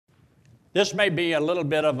This may be a little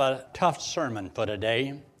bit of a tough sermon for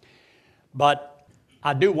today, but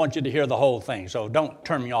I do want you to hear the whole thing, so don't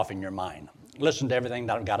turn me off in your mind. Listen to everything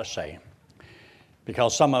that I've got to say,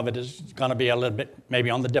 because some of it is going to be a little bit maybe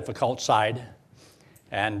on the difficult side,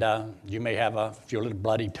 and you may have a few little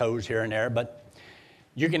bloody toes here and there, but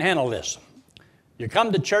you can handle this. You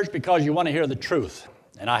come to church because you want to hear the truth,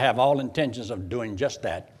 and I have all intentions of doing just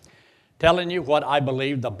that, telling you what I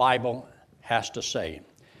believe the Bible has to say.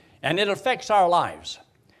 And it affects our lives.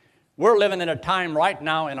 We're living in a time right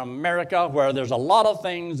now in America where there's a lot of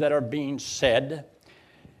things that are being said.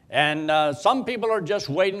 And some people are just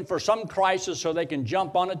waiting for some crisis so they can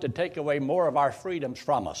jump on it to take away more of our freedoms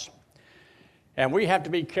from us. And we have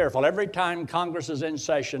to be careful. Every time Congress is in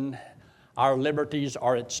session, our liberties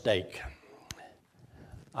are at stake.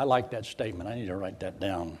 I like that statement. I need to write that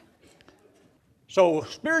down. So,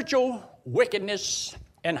 spiritual wickedness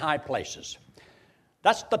in high places.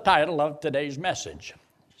 That's the title of today's message,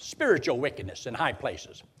 spiritual wickedness in high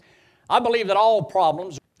places. I believe that all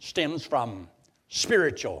problems stems from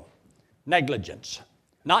spiritual negligence.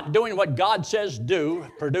 Not doing what God says do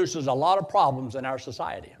produces a lot of problems in our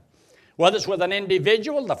society. Whether it's with an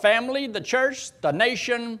individual, the family, the church, the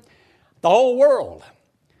nation, the whole world.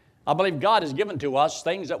 I believe God has given to us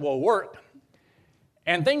things that will work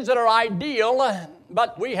and things that are ideal,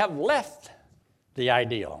 but we have left the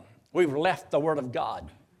ideal. We've left the Word of God.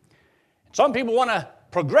 Some people want to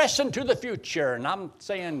progress into the future, and I'm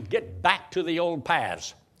saying get back to the old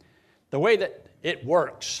paths, the way that it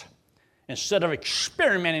works, instead of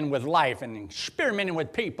experimenting with life and experimenting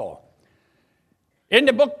with people. In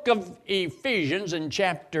the book of Ephesians in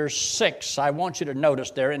chapter 6, I want you to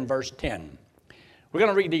notice there in verse 10. We're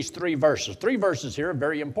going to read these three verses. Three verses here are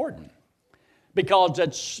very important because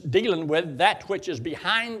it's dealing with that which is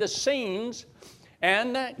behind the scenes.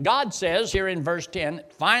 And God says here in verse 10,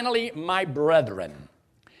 finally, my brethren,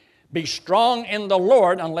 be strong in the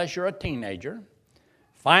Lord unless you're a teenager.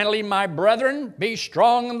 Finally, my brethren, be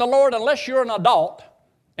strong in the Lord unless you're an adult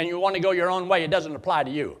and you want to go your own way. It doesn't apply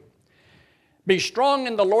to you. Be strong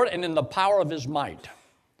in the Lord and in the power of His might.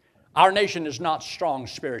 Our nation is not strong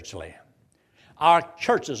spiritually. Our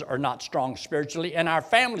churches are not strong spiritually, and our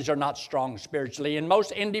families are not strong spiritually, and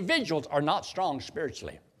most individuals are not strong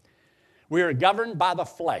spiritually. We are governed by the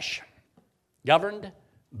flesh. Governed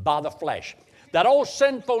by the flesh. That old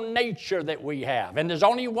sinful nature that we have. And there's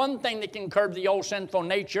only one thing that can curb the old sinful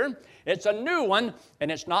nature. It's a new one, and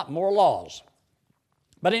it's not more laws.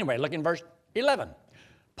 But anyway, look in verse 11.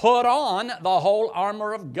 Put on the whole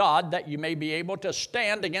armor of God that you may be able to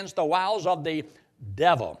stand against the wiles of the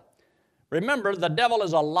devil. Remember, the devil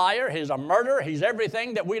is a liar. He's a murderer. He's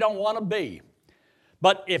everything that we don't want to be.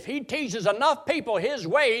 But if he teaches enough people his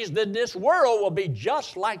ways, then this world will be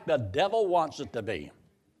just like the devil wants it to be.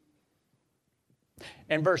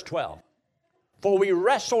 In verse 12, for we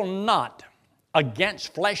wrestle not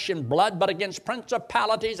against flesh and blood, but against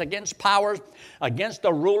principalities, against powers, against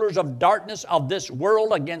the rulers of darkness of this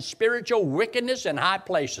world, against spiritual wickedness in high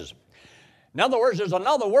places. In other words, there's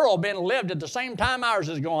another world being lived at the same time ours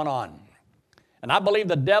is going on. And I believe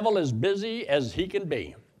the devil is busy as he can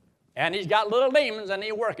be. And he's got little demons and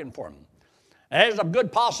he's working for them. There's a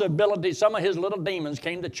good possibility some of his little demons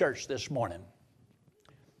came to church this morning.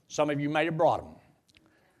 Some of you may have brought them.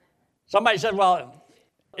 Somebody said, well,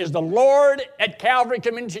 is the Lord at Calvary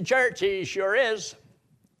Community Church? He sure is.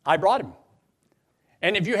 I brought him.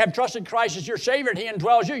 And if you have trusted Christ as your Savior and He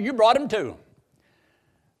indwells you, you brought him too.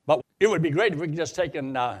 But it would be great if we could just take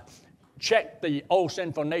and check the old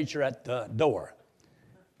sinful nature at the door.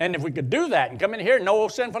 And if we could do that and come in here, no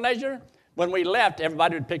old sinful nature, when we left,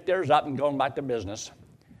 everybody would pick theirs up and go back to business.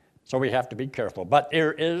 So we have to be careful. But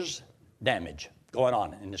there is damage going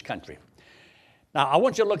on in this country. Now, I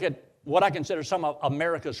want you to look at what I consider some of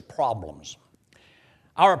America's problems.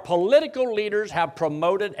 Our political leaders have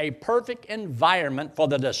promoted a perfect environment for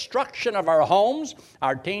the destruction of our homes,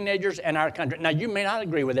 our teenagers, and our country. Now, you may not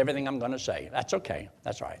agree with everything I'm going to say. That's okay.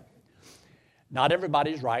 That's right. Not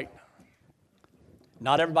everybody's right.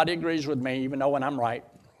 Not everybody agrees with me, even though when I'm right.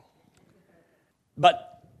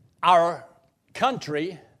 But our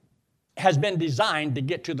country has been designed to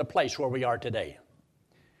get to the place where we are today.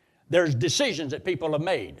 There's decisions that people have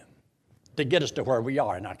made to get us to where we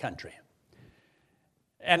are in our country.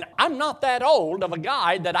 And I'm not that old of a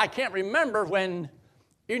guy that I can't remember when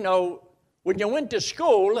you went to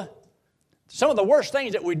school, some of the worst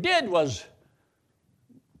things that we did was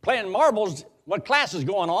playing marbles when class is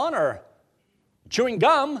going on, or chewing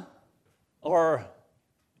gum, or,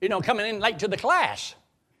 coming in late to the class.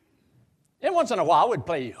 And once in a while we'd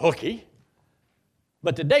play hooky.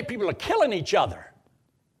 But today people are killing each other.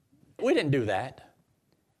 We didn't do that.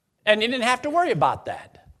 And you didn't have to worry about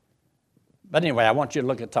that. But anyway, I want you to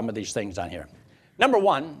look at some of these things on here. Number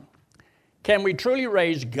one, can we truly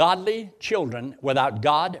raise godly children without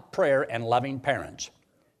God, prayer, and loving parents?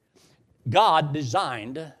 God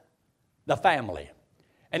designed the family.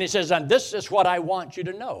 And he says, and this is what I want you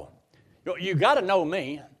to know. You got to know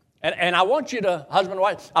me. And I want you to, husband and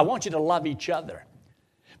wife, I want you to love each other.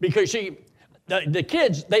 Because, see, the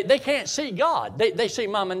kids, they can't see God. They see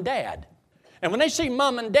mom and dad. And when they see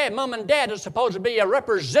mom and dad is supposed to be a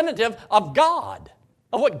representative of God,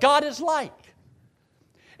 of what God is like.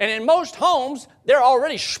 And in most homes, they're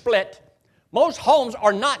already split. Most homes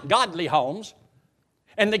are not godly homes.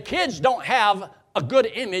 And the kids don't have a good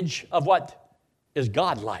image of what is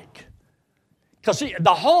God-like. Because, see,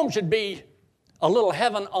 the home should be a little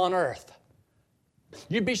heaven on earth.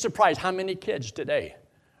 You'd be surprised how many kids today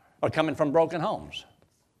are coming from broken homes.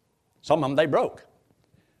 Some of them, they broke.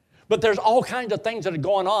 But there's all kinds of things that are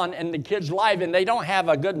going on in the kids' life, and they don't have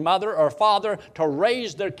a good mother or father to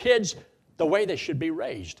raise their kids the way they should be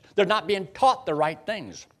raised. They're not being taught the right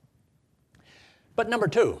things. But number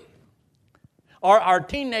two, are our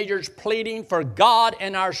teenagers pleading for God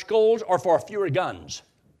in our schools or for fewer guns?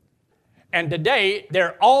 And today,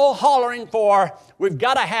 they're all hollering for, we've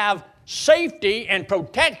got to have safety and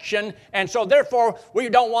protection, and so therefore, we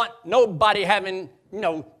don't want nobody having,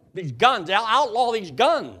 these guns. They'll outlaw these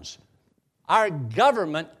guns. Our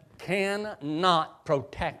government cannot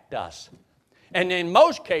protect us. And in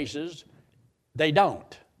most cases, they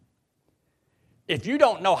don't. If you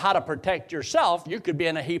don't know how to protect yourself, you could be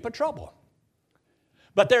in a heap of trouble.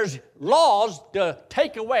 But there's laws to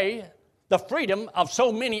take away the freedom of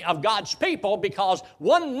so many of God's people because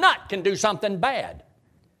one nut can do something bad.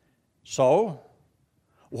 So,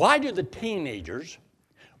 why do the teenagers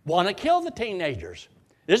want to kill the teenagers?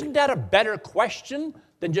 Isn't that a better question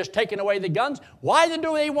than just taking away the guns? Why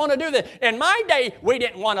do they want to do that? In my day, we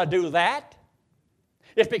didn't want to do that.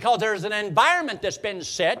 It's because there's an environment that's been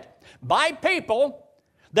set by people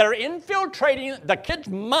that are infiltrating the kid's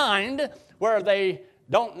mind where they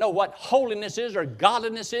don't know what holiness is or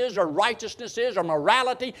godliness is or righteousness is or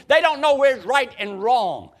morality. They don't know where's right and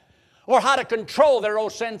wrong or how to control their own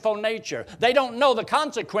sinful nature. They don't know the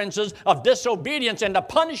consequences of disobedience and the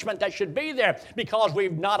punishment that should be there because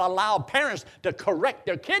we've not allowed parents to correct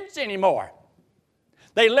their kids anymore.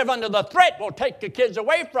 They live under the threat, we'll take your kids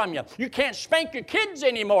away from you. You can't spank your kids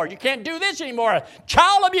anymore. You can't do this anymore.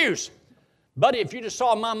 Child abuse. Buddy, if you just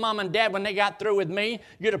saw my mom and dad when they got through with me,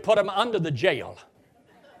 you'd have put them under the jail.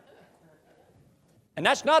 And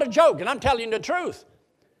that's not a joke, and I'm telling you the truth.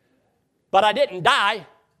 But I didn't die.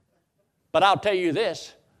 But I'll tell you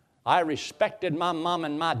this, I respected my mom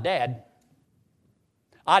and my dad.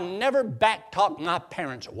 I never backtalked my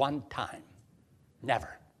parents one time.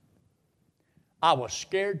 Never. I was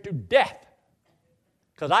scared to death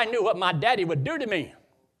because I knew what my daddy would do to me.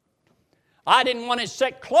 I didn't want to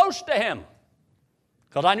sit close to him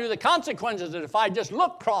because I knew the consequences if I just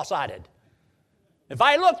looked cross-eyed. If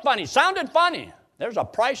I looked funny, sounded funny, there's a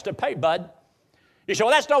price to pay, bud. You say,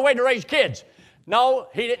 well, that's no way to raise kids. No,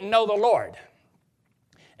 he didn't know the Lord.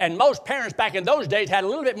 And most parents back in those days had a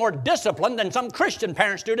little bit more discipline than some Christian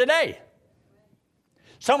parents do today.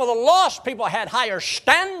 Some of the lost people had higher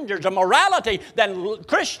standards of morality than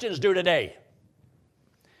Christians do today.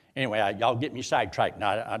 Anyway, y'all get me sidetracked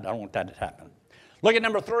now. I don't want that to happen. Look at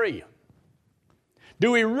number 3.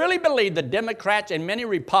 Do we really believe the Democrats and many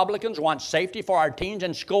Republicans want safety for our teens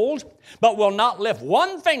in schools, but will not lift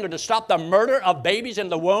one finger to stop the murder of babies in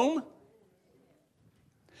the womb?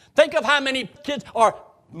 Think of how many kids are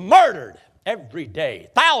murdered every day.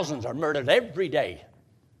 Thousands are murdered every day.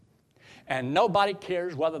 And nobody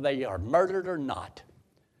cares whether they are murdered or not.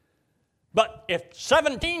 But if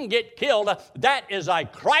 17 get killed, that is a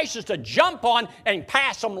crisis to jump on and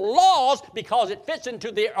pass some laws because it fits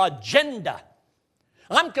into their agenda.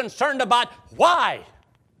 I'm concerned about why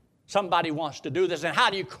somebody wants to do this and how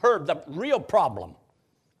do you curb the real problem.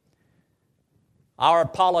 Our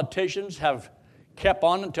politicians have kept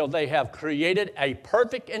on until they have created a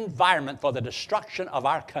perfect environment for the destruction of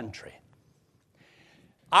our country.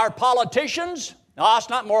 Our politicians, no, it's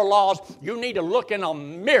not more laws. You need to look in a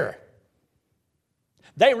mirror.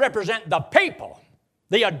 They represent the people,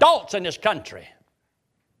 the adults in this country.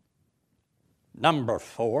 Number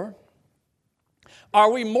 4,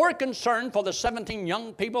 are we more concerned for the 17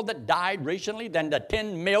 young people that died recently than the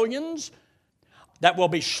 10 millions that will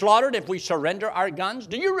be slaughtered if we surrender our guns?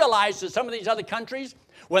 Do you realize that some of these other countries,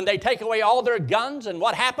 when they take away all their guns, and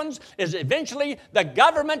what happens is eventually the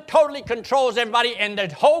government totally controls everybody and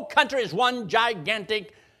the whole country is one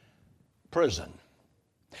gigantic prison.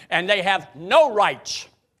 And they have no rights.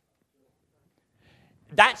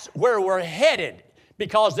 That's where we're headed,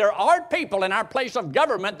 because there are people in our place of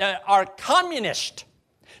government that are communist.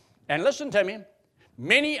 And listen to me,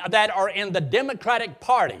 many that are in the Democratic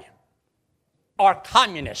Party are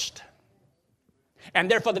communist. And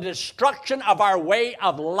they're for the destruction of our way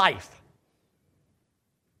of life.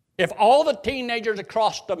 If all the teenagers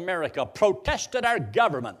across America protested our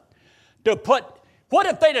government to put, what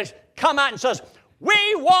if they just come out and says,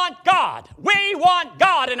 we want God. We want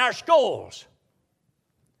God in our schools.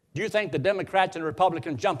 Do you think the Democrats and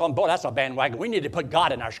Republicans jump on board? That's a bandwagon. We need to put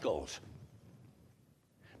God in our schools.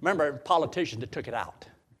 Remember, politicians that took it out.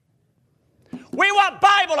 We want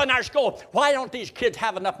Bible in our school. Why don't these kids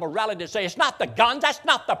have enough morality to say, it's not the guns, that's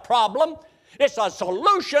not the problem. It's a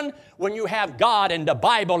solution when you have God and the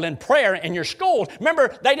Bible and prayer in your schools.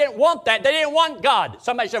 Remember, they didn't want that. They didn't want God.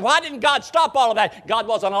 Somebody said, why didn't God stop all of that? God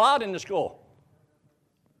wasn't allowed in the school.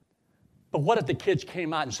 But what if the kids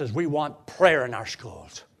came out and says, we want prayer in our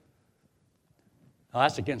schools? Well,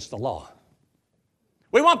 that's against the law.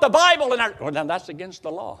 We want the Bible in our... Well, then that's against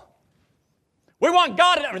the law. We want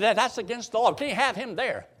God in our... That's against the law. We can't have Him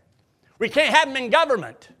there. We can't have Him in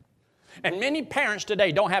government. And many parents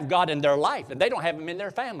today don't have God in their life, and they don't have Him in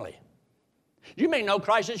their family. You may know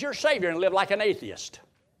Christ as your Savior and live like an atheist.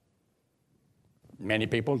 Many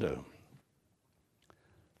people do.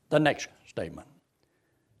 The next statement.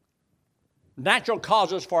 Natural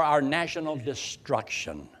causes for our national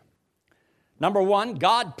destruction. Number one,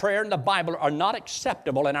 God, prayer, and the Bible are not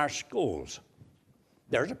acceptable in our schools.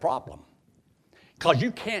 There's a problem. Because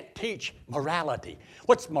you can't teach morality.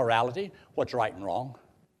 What's morality? What's right and wrong?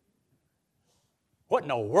 What in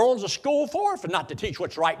the world's a school for? For not to teach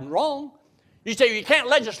what's right and wrong. You say you can't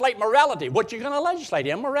legislate morality. What you going to legislate?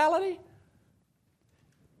 Immorality?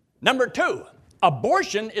 Number two,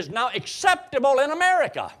 abortion is now acceptable in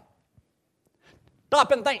America.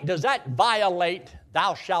 Stop and think, does that violate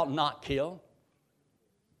thou shalt not kill?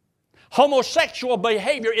 Homosexual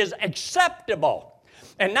behavior is acceptable.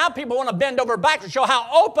 And now people want to bend over backwards to show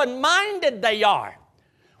how open-minded they are.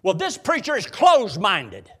 Well, this preacher is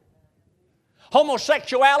closed-minded.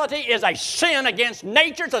 Homosexuality is a sin against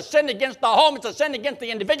nature. It's a sin against the home. It's a sin against the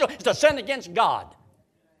individual. It's a sin against God.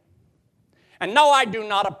 And no, I do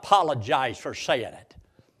not apologize for saying it.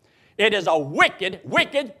 It is a wicked,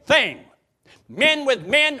 wicked thing. Men with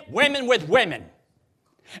men, women with women.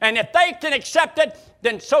 And if they can accept it,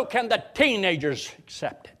 then so can the teenagers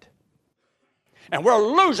accept it. And we're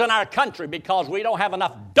losing our country because we don't have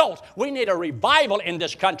enough adults. We need a revival in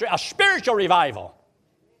this country, a spiritual revival.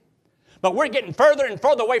 But we're getting further and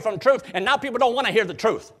further away from truth, and now people don't want to hear the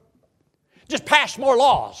truth. Just pass more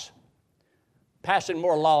laws. Passing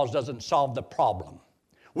more laws doesn't solve the problem.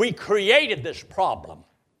 We created this problem.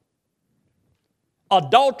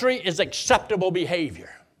 Adultery is acceptable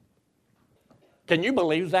behavior. Can you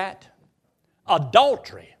believe that?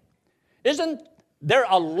 Adultery. Isn't there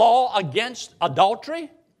a law against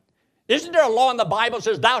adultery? Isn't there a law in the Bible that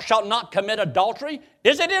says thou shalt not commit adultery?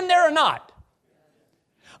 Is it in there or not?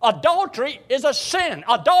 Adultery is a sin.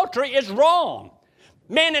 Adultery is wrong.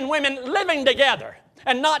 Men and women living together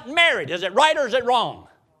and not married. Is it right or is it wrong?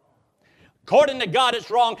 According to God, it's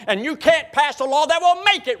wrong, and you can't pass a law that will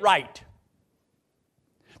make it right.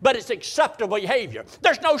 But it's acceptable behavior.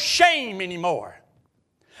 There's no shame anymore.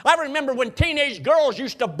 I remember when teenage girls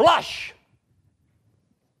used to blush.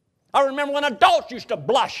 I remember when adults used to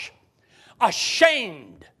blush,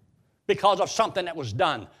 ashamed because of something that was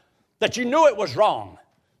done, that you knew it was wrong.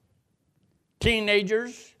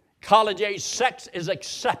 Teenagers, college-age sex is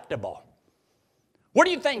acceptable. What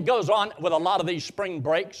do you think goes on with a lot of these spring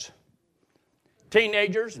breaks?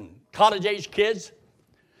 Teenagers and college-age kids,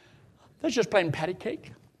 they're just playing patty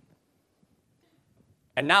cake.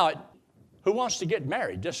 And now, who wants to get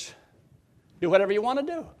married? Just do whatever you want to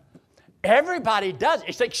do. Everybody does.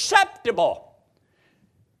 It's acceptable.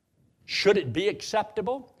 Should it be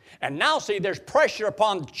acceptable? And now, see, there's pressure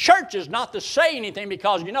upon churches not to say anything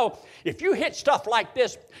because, you know, if you hit stuff like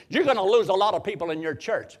this, you're going to lose a lot of people in your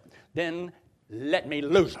church. Then let me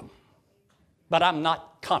lose them. But I'm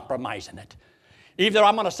not compromising it. Either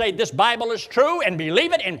I'm going to say this Bible is true and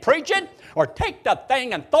believe it and preach it, or take the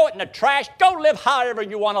thing and throw it in the trash. Go live however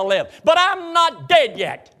you want to live. But I'm not dead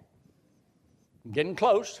yet. I'm getting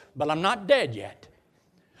close, but I'm not dead yet.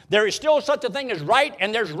 There is still such a thing as right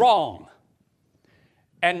and there's wrong.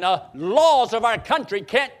 And the laws of our country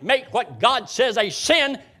can't make what God says a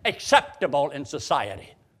sin acceptable in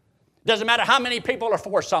society. Doesn't matter how many people are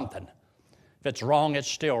for something. If it's wrong, it's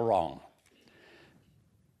still wrong.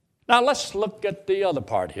 Now let's look at the other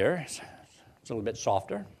part here. It's a little bit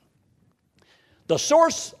softer. The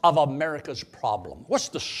source of America's problem. What's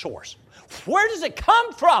the source? Where does it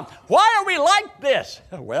come from? Why are we like this?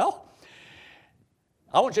 Well,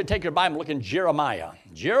 I want you to take your Bible and look in Jeremiah.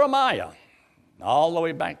 Jeremiah, all the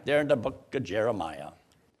way back there in the book of Jeremiah.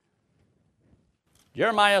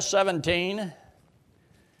 Jeremiah 17.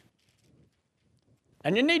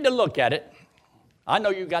 And you need to look at it. I know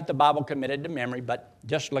you got the Bible committed to memory, but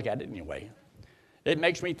just look at it anyway. It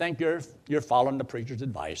makes me think you're following the preacher's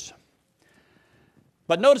advice.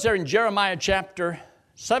 But notice there in Jeremiah chapter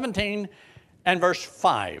 17 and verse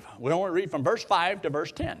 5. We only read from verse 5 to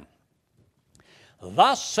verse 10.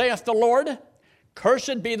 Thus saith the Lord,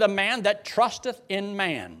 cursed be the man that trusteth in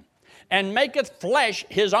man, and maketh flesh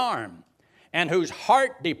his arm, and whose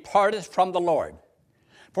heart departeth from the Lord.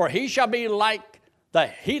 For he shall be like the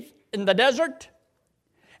heath in the desert,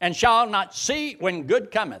 and shall not see when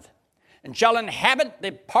good cometh, and shall inhabit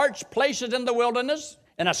the parched places in the wilderness,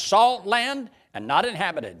 in a salt land, and not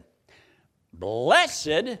inhabited.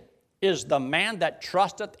 Blessed is the man that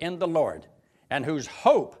trusteth in the Lord, and whose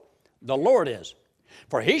hope the Lord is.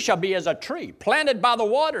 For he shall be as a tree planted by the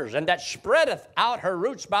waters, and that spreadeth out her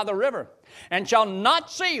roots by the river, and shall not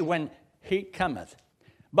see when heat cometh.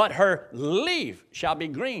 But her leaf shall be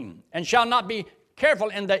green, and shall not be careful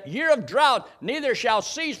in the year of drought, neither shall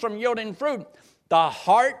cease from yielding fruit. The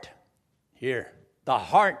heart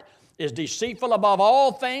is deceitful above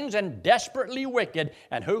all things and desperately wicked,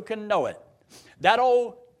 and who can know it? That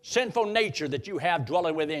old sinful nature that you have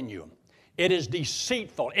dwelling within you, it is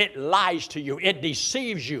deceitful. It lies to you. It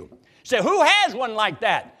deceives you. Say, who has one like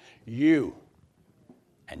that? You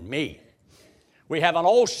and me. We have an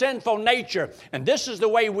old sinful nature, and this is the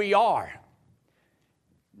way we are.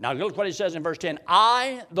 Now look what he says in verse 10.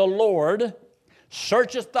 I, the Lord,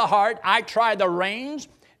 searcheth the heart. I try the reins,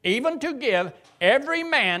 even to give every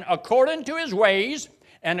man according to his ways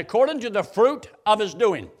and according to the fruit of his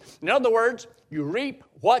doing. In other words, you reap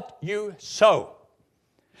what you sow.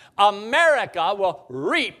 America will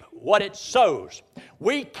reap what it sows.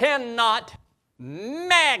 We cannot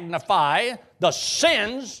magnify the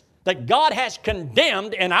sins that God has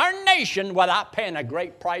condemned in our nation without paying a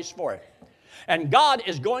great price for it. And God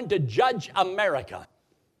is going to judge America.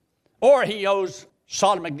 Or he owes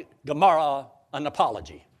Sodom and Gomorrah an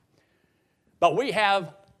apology. But we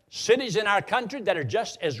have cities in our country that are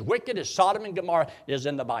just as wicked as Sodom and Gomorrah is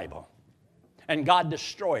in the Bible. And God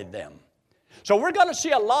destroyed them. So we're going to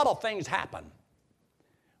see a lot of things happen.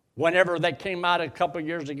 Whenever they came out a couple of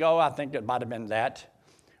years ago, I think it might have been that,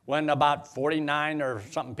 when about 49 or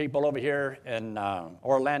something people over here in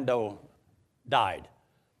Orlando died.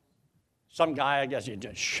 Some guy, I guess, he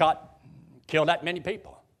just killed that many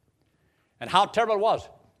people. And how terrible it was.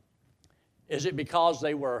 Is it because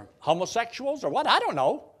they were homosexuals or what? I don't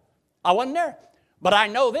know. I wasn't there. But I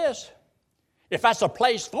know this. If that's a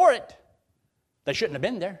place for it, they shouldn't have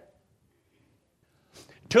been there.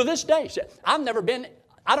 To this day, I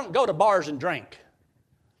don't go to bars and drink.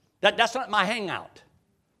 That's not my hangout.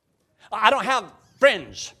 I don't have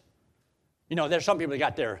friends. You know, there's some people that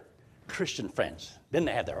got their Christian friends. Then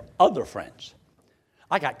they have their other friends.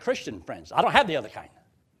 I got Christian friends. I don't have the other kind.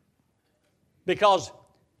 Because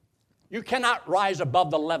you cannot rise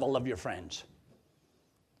above the level of your friends.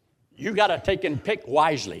 You got to take and pick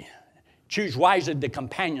wisely. Choose wisely the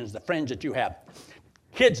companions, the friends that you have.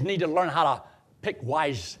 Kids need to learn how to pick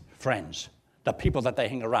wise friends, the people that they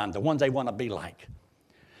hang around, the ones they want to be like.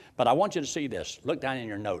 But I want you to see this. Look down in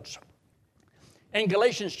your notes. In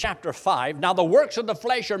Galatians chapter 5, now the works of the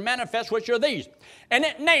flesh are manifest, which are these. And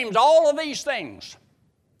it names all of these things.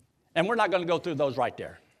 And we're not going to go through those right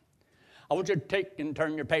there. I want you to take and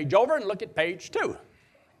turn your page over and look at page 2.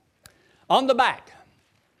 On the back.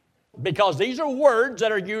 Because these are words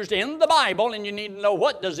that are used in the Bible, and you need to know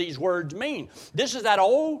what does these words mean. This is that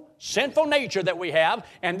old sinful nature that we have,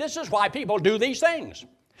 and this is why people do these things.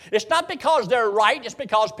 It's not because they're right, it's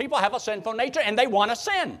because people have a sinful nature and they want to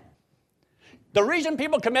sin. The reason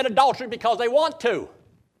people commit adultery is because they want to.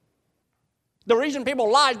 The reason people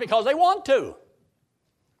lie is because they want to.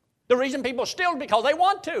 The reason people steal is because they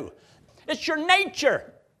want to. It's your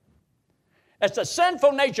nature. It's a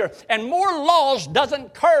sinful nature. And more laws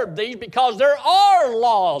doesn't curb these because there are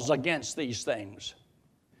laws against these things.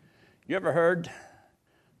 You ever heard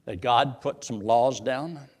that God put some laws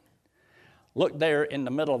down? Look there in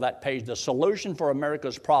the middle of that page, the solution for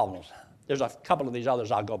America's problems. There's a couple of these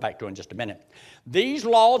others I'll go back to in just a minute. These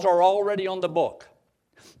laws are already on the book.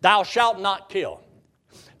 Thou shalt not kill.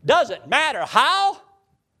 Doesn't matter how.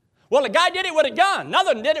 Well, a guy did it with a gun.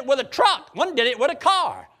 Another did it with a truck. One did it with a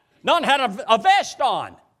car. None had a vest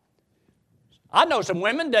on. I know some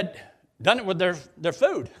women that done it with their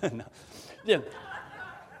food.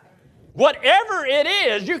 Whatever it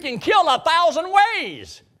is, you can kill 1,000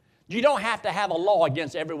 ways. You don't have to have a law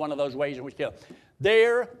against every one of those ways in which you kill.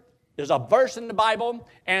 There is a verse in the Bible,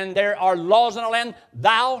 and there are laws in the land.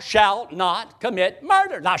 Thou shalt not commit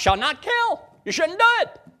murder. Thou shalt not kill. You shouldn't do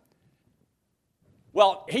it.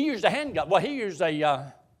 Well, he used a handgun. Well, he used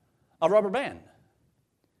a rubber band.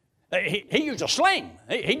 He used a sling.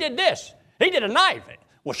 He did this. He did a knife.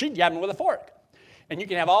 Well, she jabbed him with a fork. And you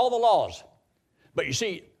can have all the laws. But you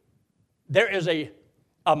see, there is a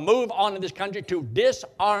move on in this country to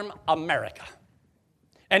disarm America.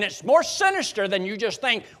 And it's more sinister than you just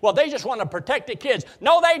think, well, they just want to protect the kids.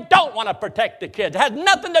 No, they don't want to protect the kids. It has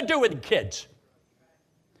nothing to do with the kids.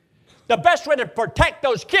 The best way to protect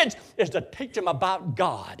those kids is to teach them about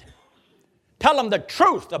God. Tell them the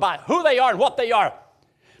truth about who they are and what they are.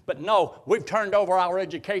 But no, we've turned over our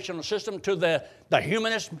educational system to the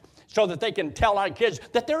humanists so that they can tell our kids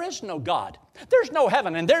that there is no God. There's no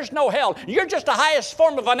heaven and there's no hell. You're just the highest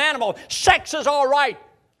form of an animal. Sex is all right.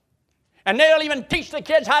 And they'll even teach the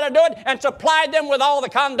kids how to do it and supply them with all the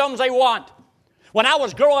condoms they want. When I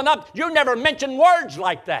was growing up, you never mentioned words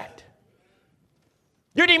like that.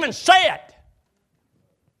 You didn't even say it.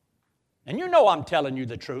 And you know I'm telling you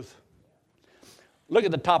the truth. Look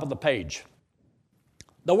at the top of the page.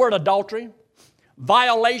 The word adultery,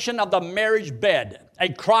 violation of the marriage bed, a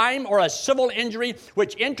crime or a civil injury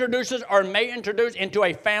which introduces or may introduce into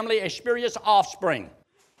a family a spurious offspring.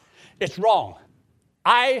 It's wrong.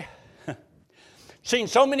 I seen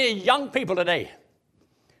so many young people today,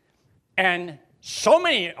 and so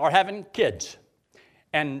many are having kids,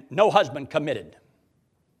 and no husband committed.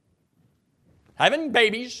 Having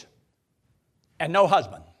babies, and no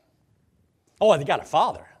husband. Oh, they got a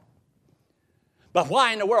father. But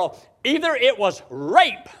why in the world? Either it was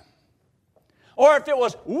rape, or if it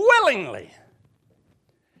was willingly,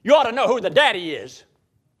 you ought to know who the daddy is.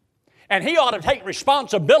 And he ought to take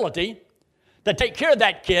responsibility to take care of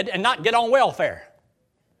that kid and not get on welfare.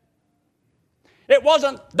 It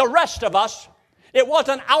wasn't the rest of us. It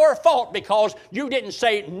wasn't our fault because you didn't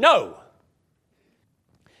say no.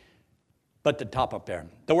 But the top up there,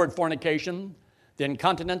 the word fornication, the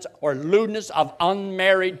incontinence or lewdness of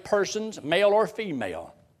unmarried persons, male or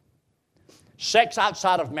female. Sex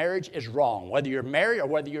outside of marriage is wrong, whether you're married or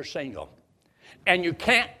whether you're single. And you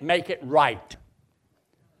can't make it right.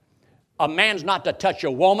 A man's not to touch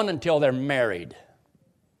a woman until they're married,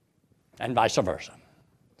 and vice versa.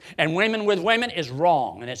 And women with women is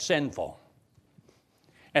wrong, and it's sinful.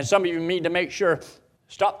 And some of you need to make sure,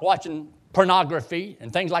 stop watching pornography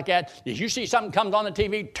and things like that. If you see something comes on the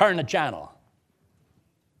TV, turn the channel.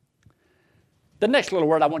 The next little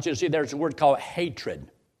word I want you to see there is a word called hatred.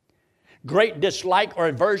 Great dislike or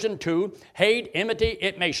aversion to, hate, enmity.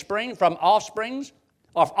 It may spring from offsprings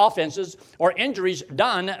of offenses or injuries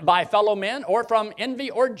done by fellow men or from envy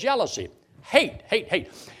or jealousy. Hate.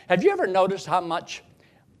 Have you ever noticed how much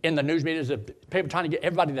in the news media is people trying to get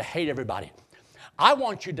everybody to hate everybody? I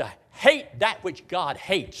want you to hate that which God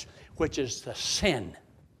hates, which is the sin.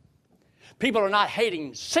 People are not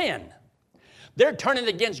hating sin. They're turning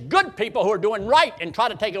against good people who are doing right and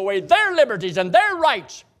trying to take away their liberties and their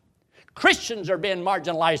rights. Christians are being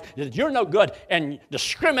marginalized, that you're no good, and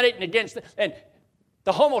discriminating against them. And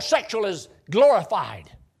the homosexual is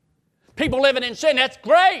glorified. People living in sin, that's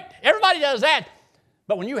great. Everybody does that.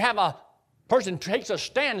 But when you have a person takes a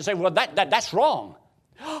stand and say, well, that's wrong.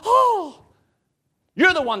 Oh,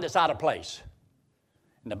 you're the one that's out of place.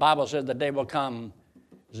 And the Bible says the day will come,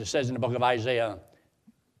 as it says in the book of Isaiah,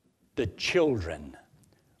 the children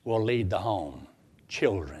will lead the home.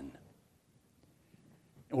 Children.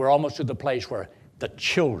 And we're almost to the place where the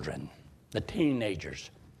children, the teenagers,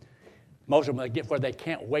 most of them get where they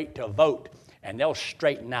can't wait to vote, and they'll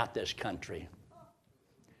straighten out this country.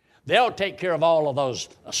 They'll take care of all of those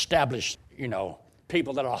established,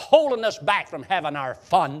 people that are holding us back from having our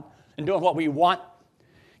fun and doing what we want.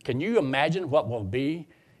 Can you imagine what will be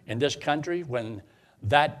in this country when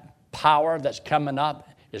that power that's coming up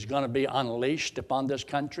is going to be unleashed upon this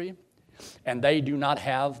country, and they do not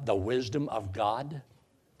have the wisdom of God?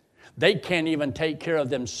 They can't even take care of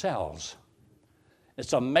themselves.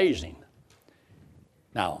 It's amazing.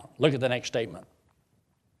 Now, look at the next statement.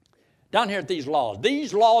 Down here at these laws.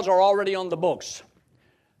 These laws are already on the books.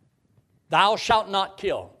 Thou shalt not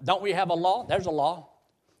kill. Don't we have a law? There's a law.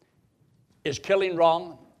 Is killing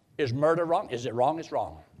wrong? Is murder wrong? Is it wrong? It's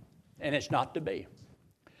wrong. And it's not to be.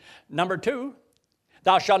 Number 2,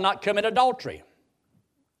 thou shalt not commit adultery.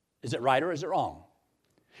 Is it right or is it wrong?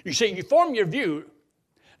 You see, you form your view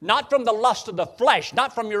not from the lust of the flesh,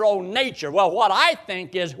 not from your own nature. Well, what I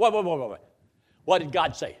think is, wait. What did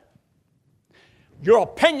God say? Your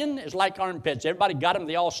opinion is like armpits. Everybody got them,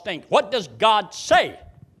 they all stink. What does God say?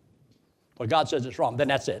 Well, God says it's wrong. Then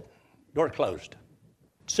that's it. Door closed.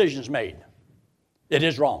 Decision's made. It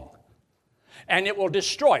is wrong. And it will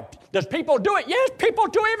destroy. Does people do it? Yes, people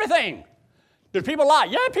do everything. Do people lie?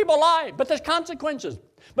 Yeah, people lie. But there's consequences.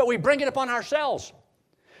 But we bring it upon ourselves.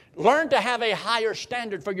 Learn to have a higher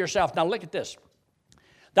standard for yourself. Now look at this.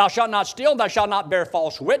 Thou shalt not steal. Thou shalt not bear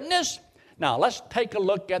false witness. Now let's take a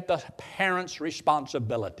look at the parents'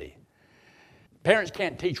 responsibility. Parents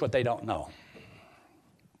can't teach what they don't know.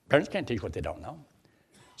 Parents can't teach what they don't know.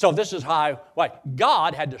 So this is why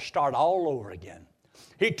God had to start all over again.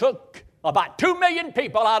 He took about 2 million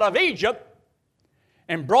people out of Egypt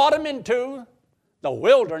and brought them into the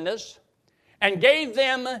wilderness and gave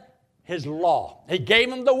them His law. He gave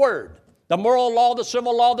them the Word, the moral law, the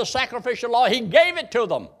civil law, the sacrificial law. He gave it to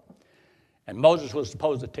them. And Moses was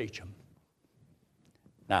supposed to teach them.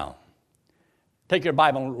 Now, take your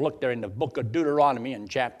Bible and look there in the book of Deuteronomy in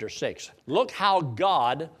chapter 6. Look how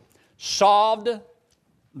God solved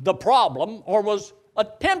the problem, or was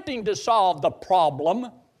attempting to solve the problem.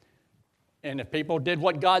 And if people did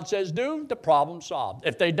what God says do, the problem's solved.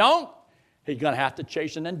 If they don't, He's going to have to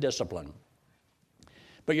chasten and discipline.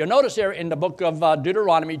 But you'll notice here in the book of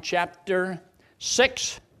Deuteronomy chapter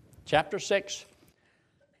 6,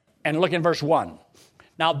 and look in verse 1.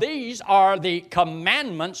 Now these are the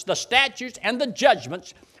commandments, the statutes, and the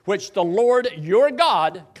judgments which the Lord your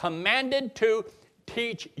God commanded to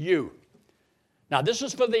teach you. Now this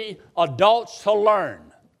is for the adults to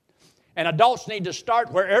learn. And adults need to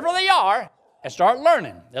start wherever they are and start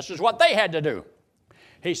learning. This is what they had to do.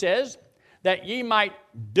 He says, that ye might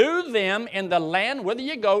do them in the land whither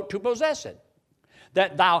ye go to possess it,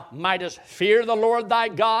 that thou mightest fear the Lord thy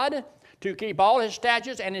God, to keep all His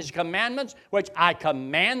statutes and His commandments, which I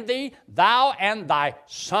command thee, thou and thy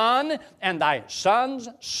son and thy son's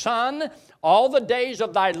son, all the days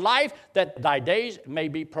of thy life, that thy days may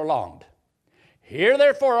be prolonged. Hear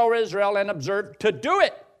therefore, O Israel, and observe to do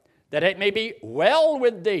it, that it may be well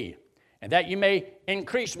with thee, and that you may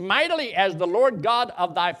increase mightily, as the Lord God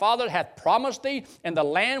of thy father hath promised thee, in the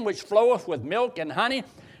land which floweth with milk and honey.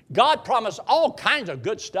 God promised all kinds of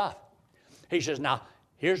good stuff. He says, now,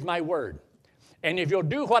 here's my word. And if you'll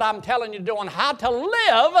do what I'm telling you to do on how to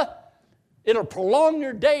live, it'll prolong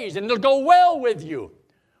your days and it'll go well with you.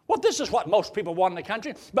 Well, this is what most people want in the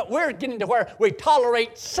country, but we're getting to where we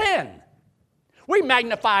tolerate sin. We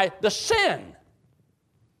magnify the sin.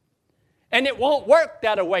 And it won't work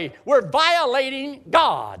that way. We're violating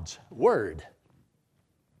God's word.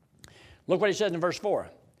 Look what He says in verse 4.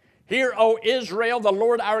 Hear, O Israel, the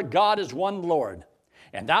Lord our God is one Lord.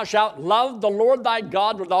 And thou shalt love the Lord thy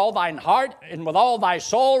God with all thine heart, and with all thy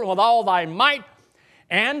soul, and with all thy might.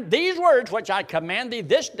 And these words which I command thee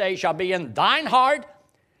this day shall be in thine heart.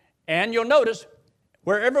 And you'll notice,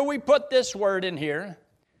 wherever we put this word in here,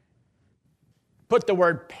 put the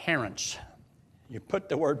word parents. You put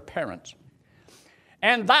the word parents.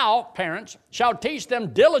 And thou, parents, shalt teach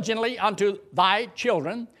them diligently unto thy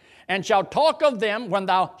children, and shalt talk of them when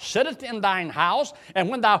thou sittest in thine house, and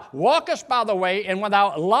when thou walkest by the way, and when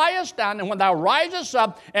thou liest down, and when thou risest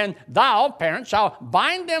up. And thou, parents, shalt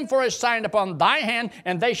bind them for a sign upon thy hand,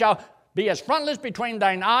 and they shall be as frontlets between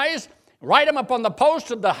thine eyes. Write them upon the posts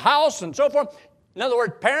of the house, and so forth. In other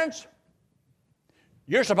words, parents,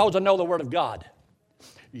 you're supposed to know the Word of God.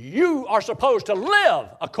 You are supposed to live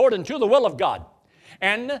according to the will of God.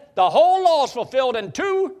 And the whole law is fulfilled in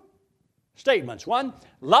 2 statements. 1,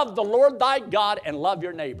 love the Lord thy God and love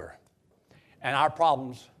your neighbor. And our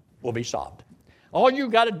problems will be solved. All you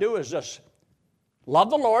got to do is just love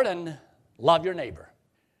the Lord and love your neighbor.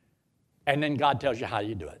 And then God tells you how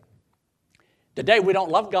you do it. Today we don't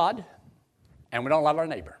love God and we don't love our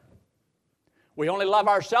neighbor. We only love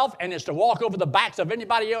ourselves, and it's to walk over the backs of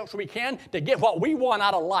anybody else we can to get what we want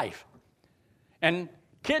out of life. And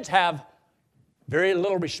kids have very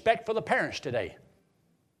little respect for the parents today,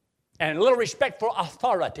 and little respect for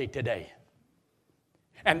authority today.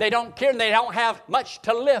 And they don't care, and they don't have much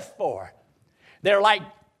to live for. They're like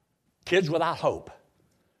kids without hope.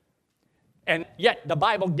 And yet the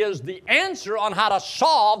Bible gives the answer on how to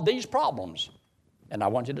solve these problems. And I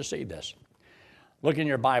want you to see this. Look in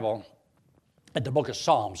your Bible at the book of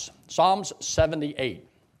Psalms. Psalms 78.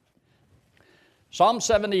 Psalm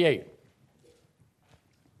 78.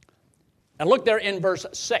 And look there in verse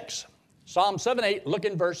 6. Psalm 78, look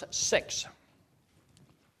in verse 6.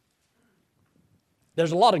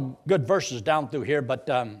 There's a lot of good verses down through here, but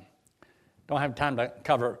don't have time to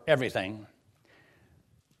cover everything.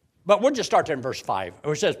 But we'll just start there in verse 5,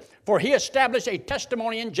 where it says, For he established a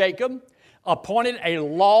testimony in Jacob, appointed a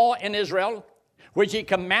law in Israel. which he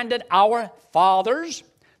commanded our fathers,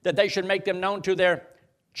 that they should make them known to their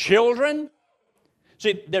children.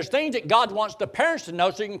 See, there's things that God wants the parents to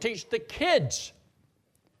know so you can teach the kids.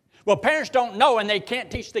 Well, parents don't know and they can't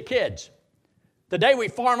teach the kids. Today we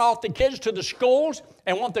farm off the kids to the schools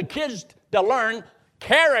and want the kids to learn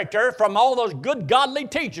character from all those good godly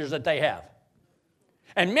teachers that they have.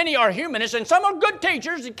 And many are humanists, and some are good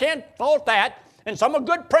teachers, you can't fault that, and some are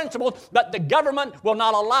good principals, but the government will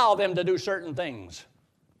not allow them to do certain things.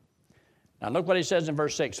 Now look what he says in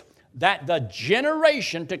verse 6, that the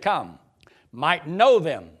generation to come might know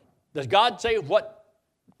them. Does God say what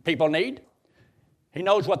people need? He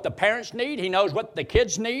knows what the parents need. He knows what the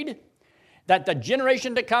kids need. That the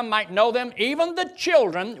generation to come might know them, even the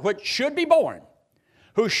children which should be born,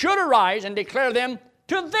 who should arise and declare them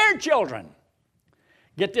to their children.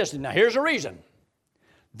 Get this, now here's a reason.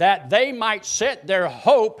 That they might set their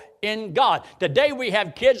hope in God. Today we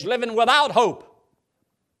have kids living without hope.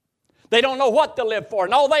 They don't know what to live for,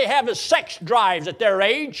 and all they have is sex drives at their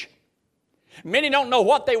age. Many don't know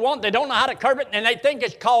what they want, they don't know how to curb it, and they think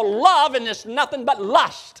it's called love, and it's nothing but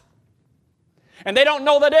lust. And they don't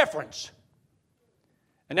know the difference.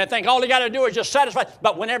 And they think all you got to do is just satisfy.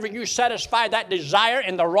 But whenever you satisfy that desire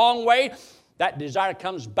in the wrong way, that desire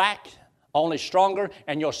comes back only stronger,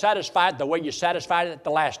 and you'll satisfy it the way you satisfied it the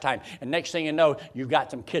last time. And next thing you know, you've got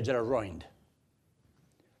some kids that are ruined.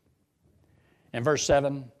 In verse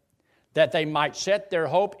 7, that they might set their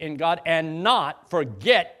hope in God and not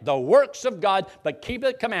forget the works of God, but keep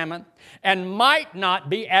the commandment, and might not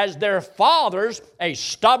be as their fathers, a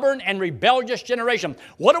stubborn and rebellious generation.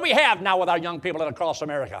 What do we have now with our young people across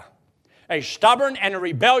America? A stubborn and a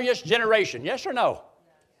rebellious generation. Yes or no?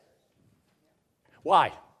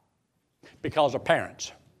 Why? Because of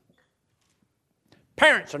parents.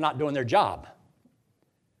 Parents are not doing their job.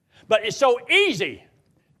 But it's so easy.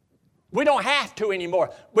 We don't have to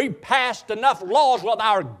anymore. We've passed enough laws with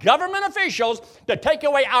our government officials to take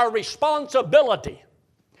away our responsibility.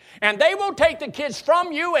 And they will take the kids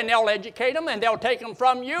from you and they'll educate them and they'll take them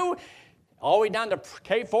from you all the way down to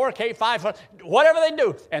K4, K5, whatever they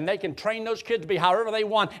do. And they can train those kids to be however they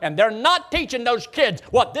want. And they're not teaching those kids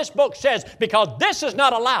what this book says because this is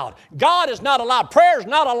not allowed. God is not allowed. Prayer is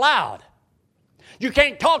not allowed. You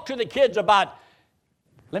can't talk to the kids about,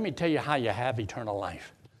 let me tell you how you have eternal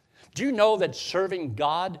life. Do you know that serving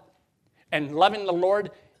God and loving the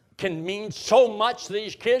Lord can mean so much to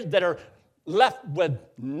these kids that are left with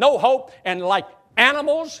no hope and like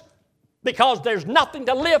animals because there's nothing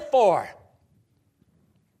to live for?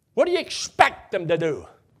 What do you expect them to do?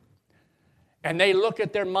 And they look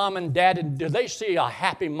at their mom and dad, and do they see a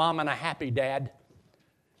happy mom and a happy dad?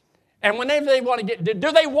 And whenever they want to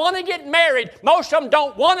do they want to get married? Most of them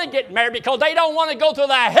don't want to get married because they don't want to go through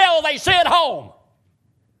the hell they see at home.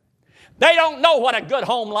 They don't know what a good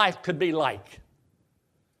home life could be like.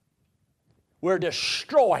 We're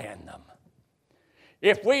destroying them.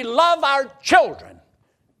 If we love our children,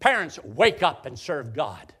 parents, wake up and serve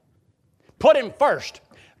God. Put Him first.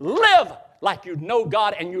 Live like you know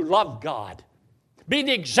God and you love God. Be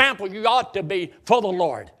the example you ought to be for the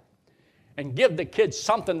Lord. And give the kids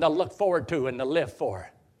something to look forward to and to live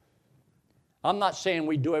for. I'm not saying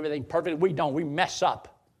we do everything perfect. We don't. We mess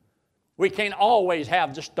up. We can't always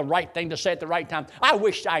have just the right thing to say at the right time. I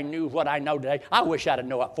wish I knew what I know today. I wish I'd have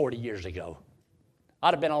known it 40 years ago.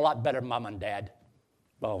 I'd have been a lot better mom and dad.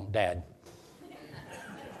 Well, dad.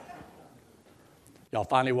 Y'all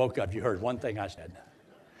finally woke up. You heard one thing I said.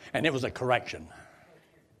 And it was a correction.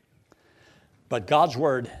 But God's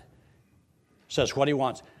Word says what He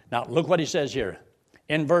wants. Now, look what He says here.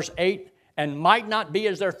 In verse 8, and might not be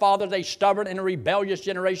as their fathers, a stubborn and a rebellious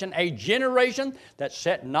generation, a generation that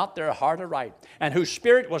set not their heart aright, and whose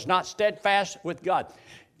spirit was not steadfast with God.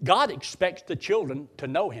 God expects the children to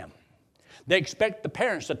know Him. They expect the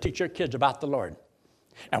parents to teach their kids about the Lord.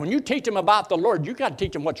 And when you teach them about the Lord, you've got to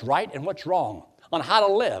teach them what's right and what's wrong, on how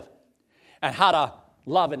to live, and how to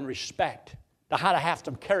love and respect, to how to have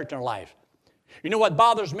some character in life. You know what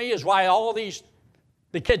bothers me is why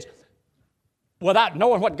the kids, without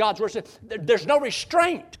knowing what God's Word says, there's no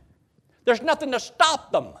restraint. There's nothing to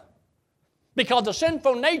stop them. Because the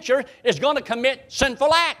sinful nature is going to commit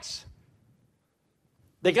sinful acts.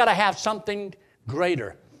 They got to have something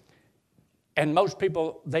greater. And most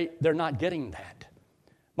people, they're not getting that.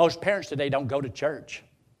 Most parents today don't go to church.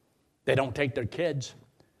 They don't take their kids.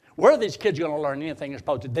 Where are these kids going to learn anything they're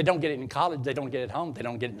supposed to? They don't get it in college. They don't get it at home. They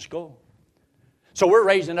don't get it in school. So we're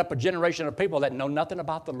raising up a generation of people that know nothing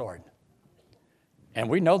about the Lord. And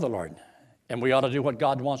we know the Lord. And we ought to do what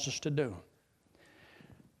God wants us to do.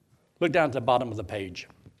 Look down at the bottom of the page.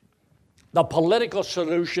 The political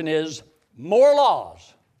solution is more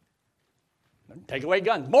laws. Take away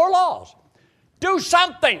guns, more laws. Do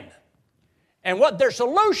something. And what their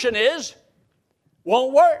solution is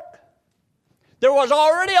won't work. There was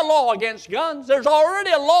already a law against guns. There's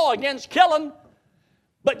already a law against killing.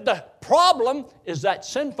 But the problem is that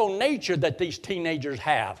sinful nature that these teenagers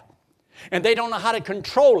have. And they don't know how to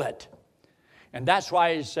control it. And that's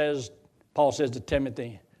why he says, Paul says to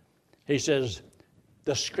Timothy, he says,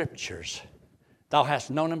 the Scriptures, thou hast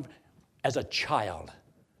known them as a child,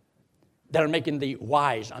 that are making thee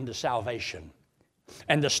wise unto salvation.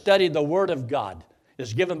 And the study of the Word of God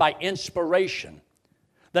is given by inspiration,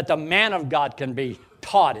 that the man of God can be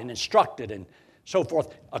taught and instructed and so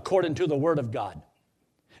forth according to the Word of God.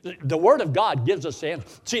 The Word of God gives us the answer.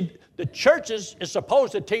 See, the churches is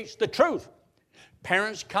supposed to teach the truth.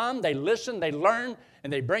 Parents come, they listen, they learn,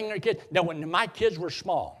 and they bring their kids. Now, when my kids were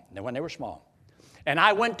small, and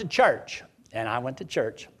I went to church,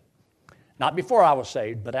 not before I was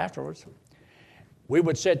saved, but afterwards, we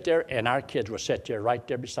would sit there, and our kids would sit there right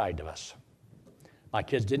there beside of us. My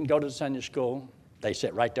kids didn't go to the Sunday school. They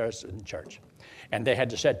sit right there in church. And they had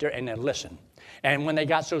to sit there and then listen. And when they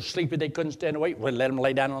got so sleepy they couldn't stand awake, we'd let them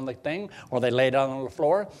lay down on the thing, or they lay down on the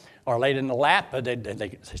floor, or laid in the lap, but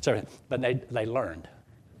they learned.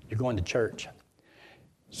 You're going to church.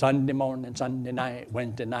 Sunday morning, Sunday night,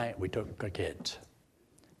 Wednesday night, we took our kids.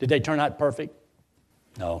 Did they turn out perfect?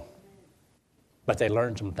 No. But they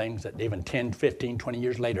learned some things that even 10, 15, 20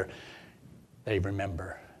 years later, they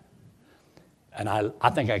remember. And I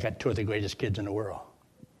think I got two of the greatest kids in the world.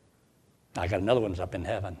 I got another one's up in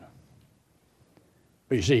heaven.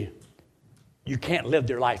 But you see, you can't live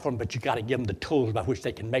their life for them, but you got to give them the tools by which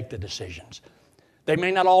they can make the decisions. They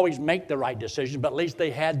may not always make the right decision, but at least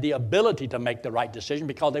they had the ability to make the right decision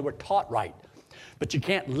because they were taught right. But you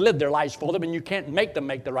can't live their lives for them, and you can't make them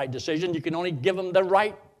make the right decision. You can only give them the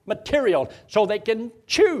right material so they can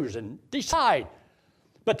choose and decide.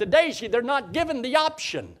 But today, see, they're not given the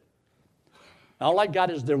option. All I got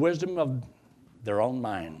is their wisdom of their own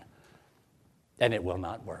mind. And it will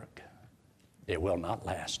not work. It will not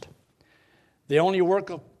last. The only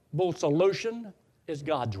workable solution is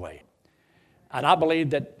God's way. And I believe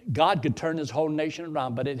that God could turn this whole nation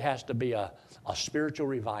around, but it has to be a spiritual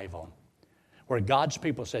revival where God's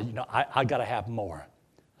people say, you know, I got to have more.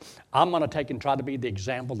 I'm going to take and try to be the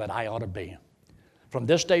example that I ought to be. From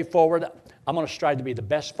this day forward, I'm going to strive to be the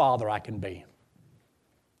best father I can be.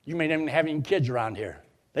 You may not even have any kids around here.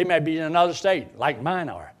 They may be in another state like mine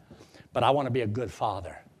are. But I want to be a good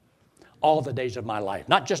father all the days of my life,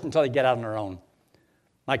 not just until they get out on their own.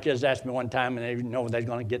 My kids asked me one time, and they know they're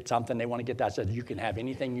going to get something, they want to get that. I said, you can have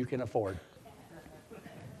anything you can afford.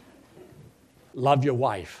 Love your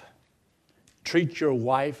wife. Treat your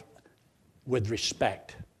wife with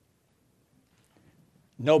respect.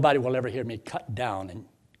 Nobody will ever hear me cut down and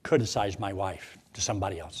criticize my wife to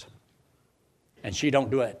somebody else. And she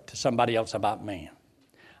don't do it to somebody else about me.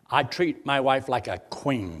 I treat my wife like a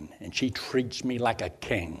queen, and she treats me like a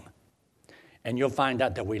king. And you'll find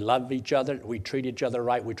out that we love each other, we treat each other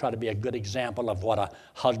right, we try to be a good example of what a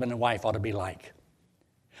husband and wife ought to be like.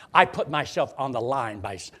 I put myself on the line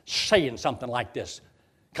by saying something like this,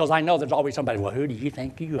 because I know there's always somebody, well, who do you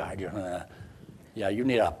think you are? Yeah, you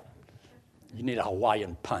need a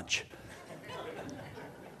Hawaiian punch.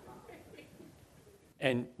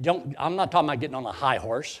 And I'm not talking about getting on a high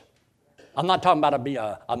horse. I'm not talking about being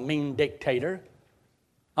a mean dictator.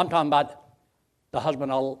 I'm talking about the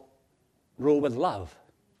husband will rule with love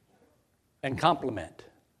and compliment.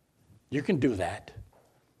 You can do that.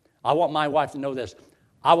 I want my wife to know this.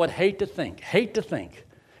 I would hate to think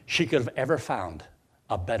she could have ever found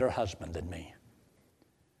a better husband than me.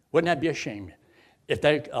 Wouldn't that be a shame if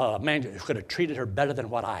a man could have treated her better than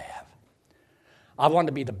what I have? I want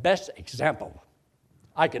to be the best example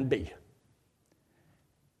I can be.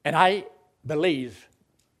 And I believe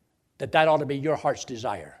that ought to be your heart's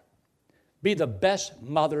desire. Be the best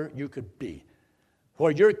mother you could be. For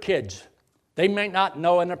your kids, they may not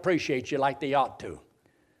know and appreciate you like they ought to.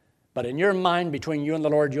 But in your mind, between you and the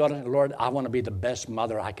Lord, you ought to, Lord, I want to be the best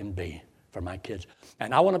mother I can be for my kids.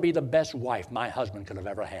 And I want to be the best wife my husband could have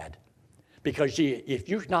ever had. Because see, if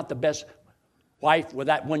you're not the best wife with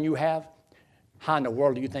that one you have, how in the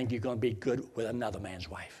world do you think you're going to be good with another man's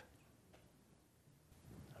wife?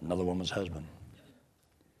 Another woman's husband.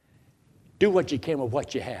 Do what you can with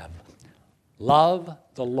what you have. Love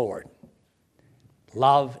the Lord.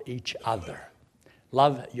 Love each other.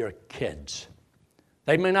 Love your kids.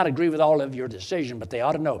 They may not agree with all of your decisions, but they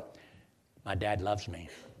ought to know, my dad loves me.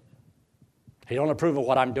 He don't approve of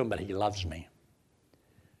what I'm doing, but he loves me.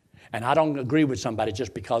 And I don't agree with somebody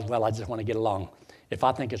just because, well, I just want to get along. If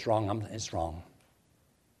I think it's wrong, it's wrong.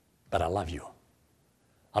 But I love you.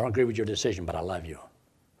 I don't agree with your decision, but I love you.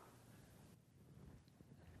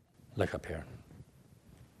 Look up here.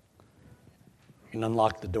 You can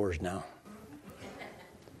unlock the doors now.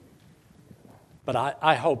 But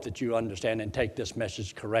I hope that you understand and take this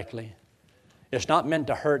message correctly. It's not meant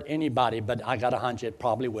to hurt anybody, but I got a hunch it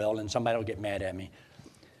probably will, and somebody will get mad at me.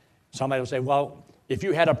 Somebody will say, well, if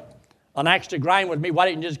you had an axe to grind with me, why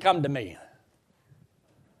didn't you just come to me?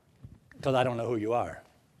 Because I don't know who you are.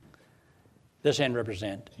 This hand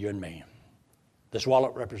represents you and me. This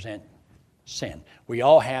wallet represents sin. We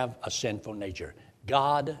all have a sinful nature.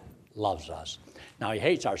 God loves us. Now, He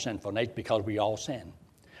hates our sinful nature because we all sin.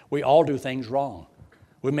 We all do things wrong.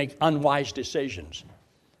 We make unwise decisions.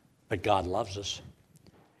 But God loves us.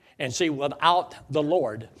 And see, without the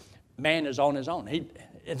Lord, man is on his own.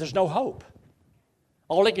 There's no hope.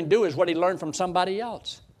 All he can do is what he learned from somebody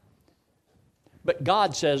else. But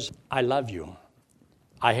God says, I love you.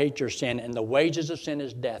 I hate your sin, and the wages of sin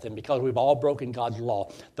is death. And because we've all broken God's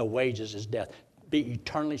law, the wages is death. Be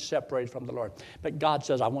eternally separated from the Lord. But God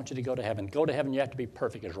says, I want you to go to heaven. Go to heaven, you have to be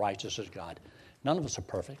perfect, as righteous as God. None of us are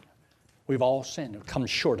perfect. We've all sinned. We've come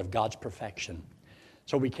short of God's perfection.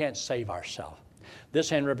 So we can't save ourselves. This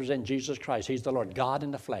hand represents Jesus Christ. He's the Lord, God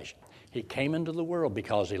in the flesh. He came into the world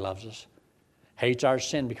because He loves us. Hates our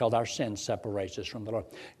sin because our sin separates us from the Lord.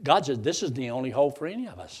 God says this is the only hope for any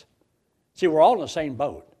of us. See, we're all in the same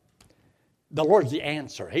boat. The Lord's the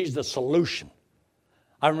answer. He's the solution.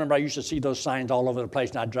 I remember I used to see those signs all over the place,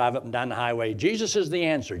 and I'd drive up and down the highway. Jesus is the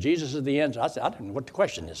answer. Jesus is the answer. I said, I didn't know what the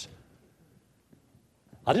question is.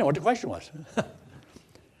 I didn't know what the question was.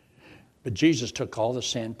 But Jesus took all the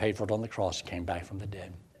sin, paid for it on the cross, came back from the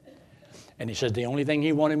dead. And He says the only thing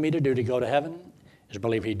He wanted me to do to go to heaven is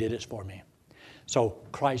believe He did it for me. So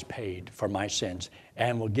Christ paid for my sins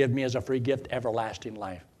and will give me as a free gift everlasting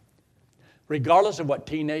life. Regardless of what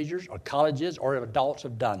teenagers or colleges or adults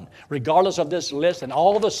have done, regardless of this list and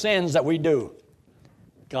all the sins that we do,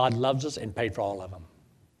 God loves us and paid for all of them.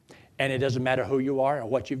 And it doesn't matter who you are or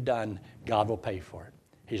what you've done, God will pay for it.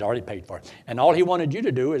 He's already paid for it. And all He wanted you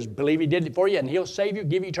to do is believe He did it for you, and He'll save you,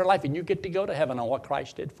 give you eternal life, and you get to go to heaven on what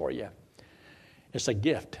Christ did for you. It's a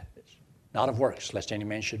gift, not of works, lest any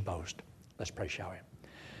man should boast. Let's pray, shall we?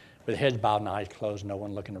 With heads bowed and eyes closed, no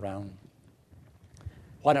one looking around.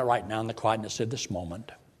 Why not right now in the quietness of this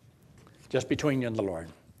moment, just between you and the Lord,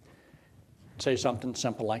 say something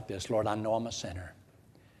simple like this: Lord, I know I'm a sinner.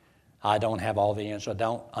 I don't have all the answers. I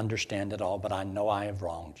don't understand it all, but I know I have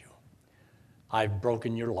wronged you. I've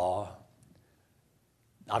broken your law.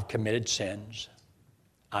 I've committed sins.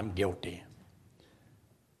 I'm guilty.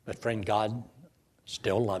 But friend, God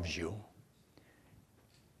still loves you.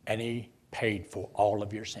 And He paid for all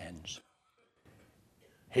of your sins.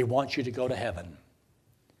 He wants you to go to heaven.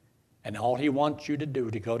 And all He wants you to do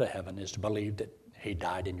to go to heaven is to believe that He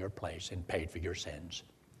died in your place and paid for your sins.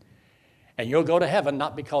 And you'll go to heaven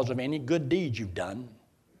not because of any good deeds you've done,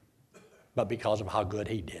 but because of how good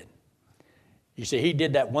He did. You see, He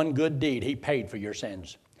did that one good deed. He paid for your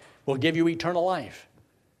sins. Will give you eternal life.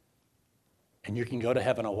 And you can go to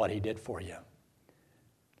heaven on what He did for you.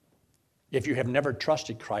 If you have never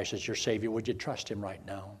trusted Christ as your Savior, would you trust Him right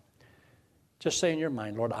now? Just say in your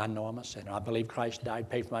mind, Lord, I know I'm a sinner. I believe Christ died,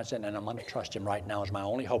 paid for my sin, and I'm going to trust Him right now as my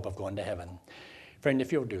only hope of going to heaven. Friend,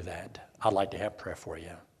 if you'll do that, I'd like to have prayer for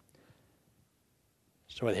you.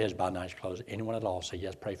 So with heads bowed and eyes closed, anyone at all say,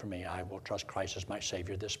 yes, pray for me. I will trust Christ as my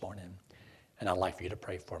Savior this morning. And I'd like for you to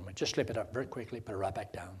pray for me. Just slip it up very quickly, put it right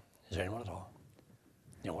back down. Is there anyone at all?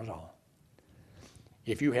 Anyone at all?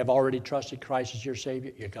 If you have already trusted Christ as your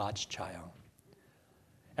Savior, you're God's child.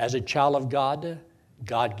 As a child of God,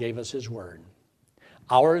 God gave us His Word.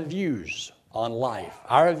 Our views on life,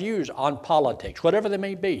 our views on politics, whatever they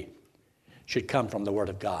may be, should come from the Word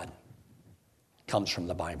of God. It comes from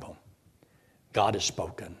the Bible. God has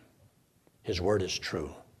spoken. His Word is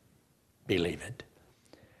true. Believe it.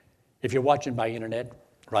 If you're watching by internet,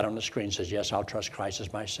 right on the screen says, yes, I'll trust Christ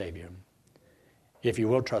as my Savior. If you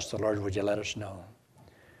will trust the Lord, would you let us know?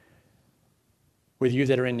 With you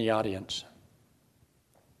that are in the audience,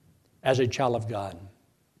 as a child of God,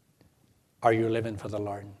 are you living for the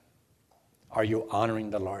Lord? Are you honoring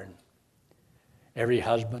the Lord? Every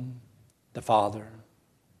husband, the father,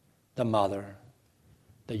 the mother,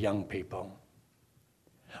 the young people.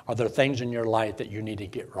 Are there things in your life that you need to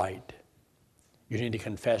get right? You need to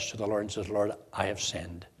confess to the Lord and say, Lord, I have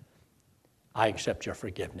sinned. I accept your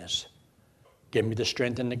forgiveness. Give me the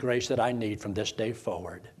strength and the grace that I need from this day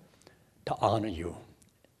forward to honor you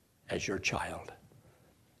as your child.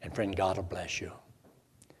 And friend, God will bless you.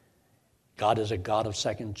 God is a God of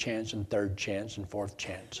second chance and third chance and fourth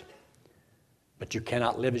chance. But you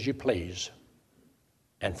cannot live as you please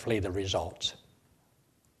and flee the results.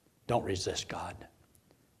 Don't resist God.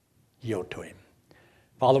 Yield to Him.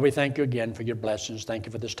 Father, we thank you again for your blessings. Thank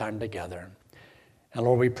you for this time together. And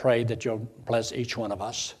Lord, we pray that you'll bless each one of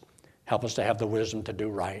us. Help us to have the wisdom to do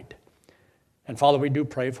right. And Father, we do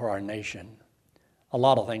pray for our nation. A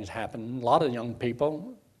lot of things happen. A lot of young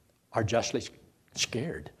people are justly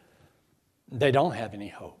scared. They don't have any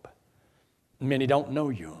hope. Many don't know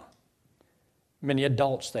you. Many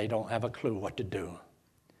adults, they don't have a clue what to do.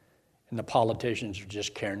 And the politicians are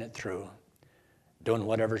just carrying it through, doing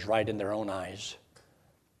whatever's right in their own eyes.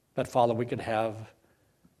 But Father, we could have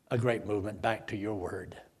a great movement back to your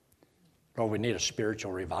word. Lord, we need a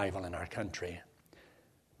spiritual revival in our country.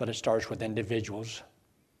 But it starts with individuals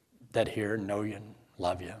that hear and know you and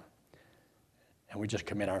love you. And we just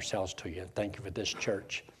commit ourselves to you. Thank you for this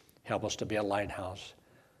church. Help us to be a lighthouse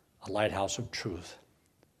of truth,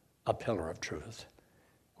 a pillar of truth.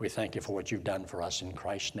 We thank you for what you've done for us. In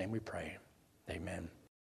Christ's name we pray. Amen.